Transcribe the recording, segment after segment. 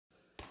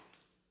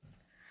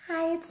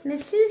it's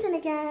Miss Susan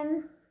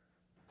again.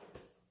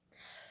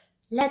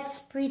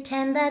 Let's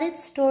pretend that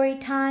it's story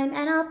time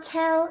and I'll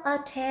tell a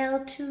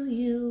tale to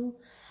you.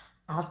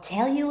 I'll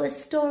tell you a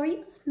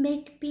story of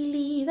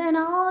make-believe and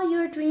all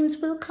your dreams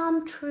will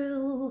come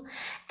true.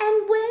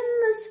 And when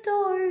the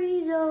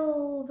story's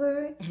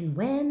over and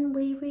when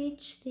we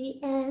reach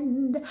the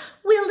end,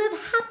 we'll live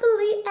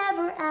happily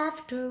ever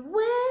after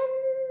when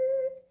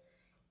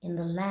in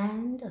the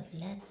land of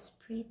Let's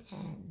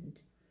Pretend.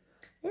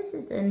 This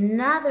is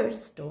another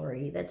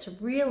story that's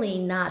really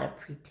not a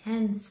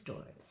pretend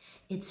story.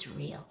 It's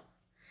real.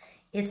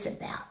 It's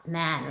about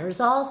manners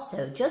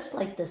also, just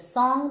like the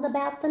song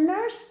about the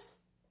nurse,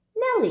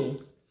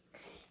 Nellie.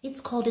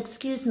 It's called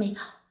Excuse Me.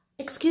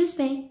 Excuse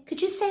me.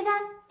 Could you say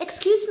that?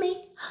 Excuse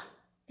me.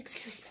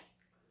 Excuse me.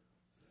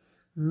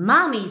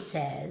 Mommy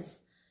says,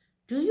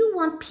 do you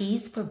want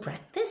peas for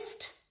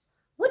breakfast?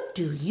 What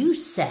do you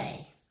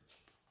say?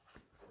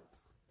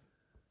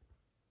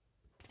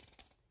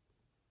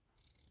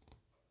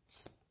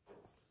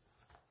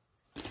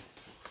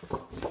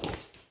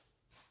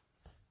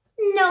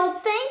 No,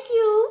 thank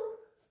you.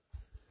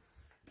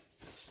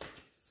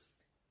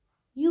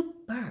 You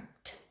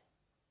burped.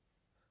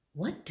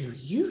 What do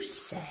you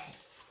say?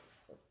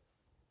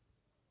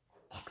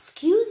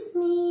 Excuse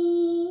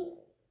me.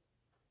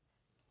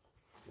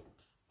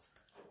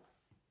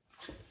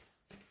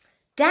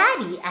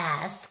 Daddy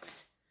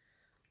asks,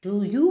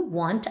 do you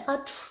want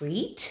a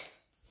treat?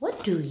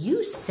 What do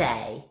you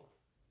say?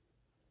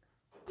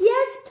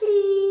 Yes,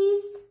 please.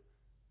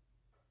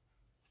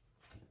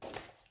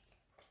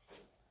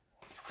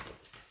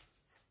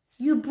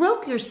 You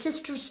broke your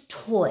sister's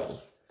toy.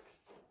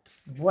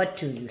 What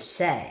do you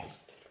say?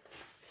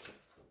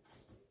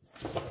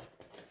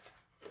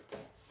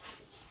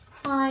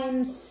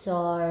 I'm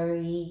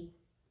sorry.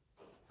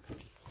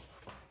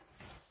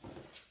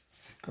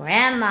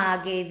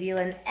 Grandma gave you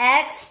an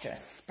extra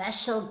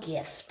special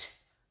gift.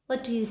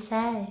 What do you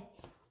say?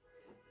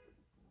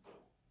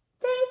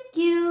 Thank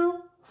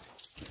you.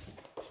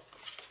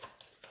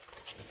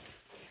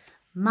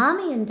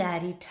 Mommy and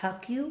Daddy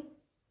tuck you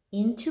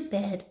into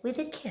bed with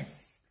a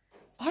kiss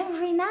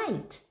every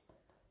night.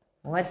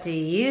 What do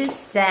you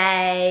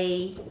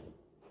say?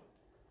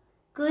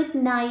 Good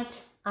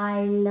night,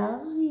 I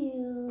love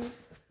you.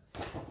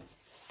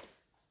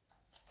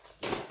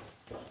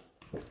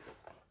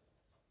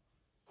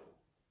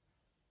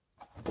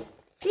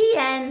 The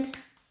end.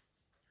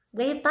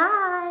 Wave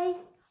bye.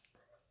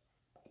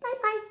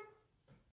 Bye-bye.